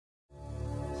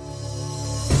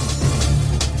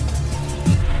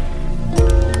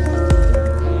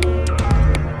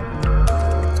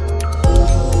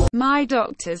My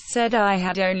doctors said I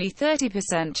had only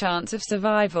 30% chance of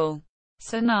survival.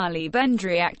 Sonali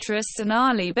Bendre. Actress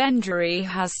Sonali Bendre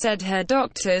has said her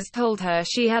doctors told her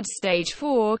she had stage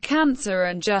 4 cancer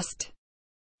and just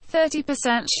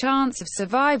 30% chance of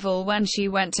survival when she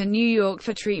went to New York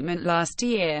for treatment last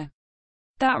year.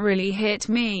 That really hit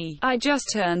me. I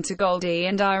just turned to Goldie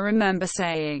and I remember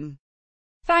saying,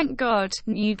 "Thank God,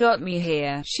 you got me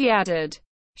here," she added.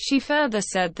 She further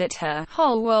said that her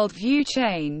whole worldview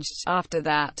changed after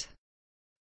that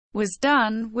was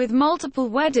done, with multiple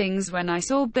weddings when I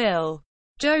saw Bill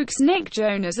Jokes Nick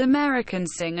Jonas. American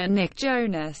singer Nick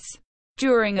Jonas,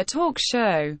 during a talk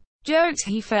show, joked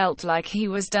he felt like he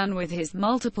was done with his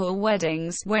multiple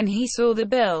weddings when he saw the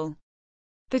bill.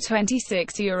 The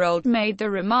 26-year-old made the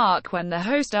remark when the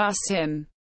host asked him,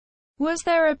 "Was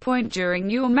there a point during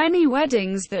your many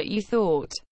weddings that you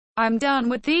thought, 'I'm done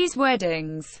with these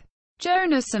weddings'?"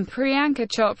 Jonas and Priyanka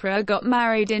Chopra got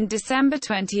married in December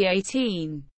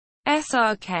 2018.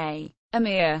 SRK.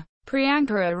 Amir.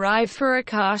 Priyanka arrived for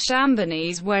Akash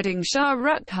Ambani's wedding. Shah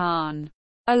Rukh Khan,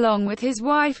 along with his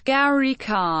wife Gauri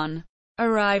Khan,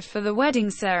 arrived for the wedding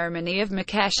ceremony of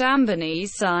Mukesh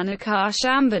Ambani's son Akash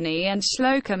Ambani and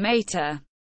Shloka Mehta,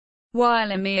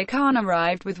 while Amir Khan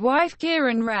arrived with wife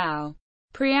Kiran Rao.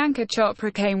 Priyanka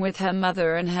Chopra came with her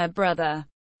mother and her brother.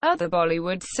 Other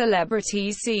Bollywood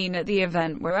celebrities seen at the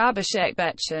event were Abhishek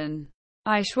Bachchan,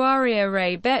 Aishwarya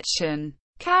Rai Bachchan,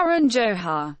 Karan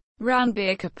Johar,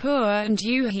 Ranbir Kapoor and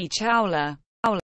Juhi Chawla.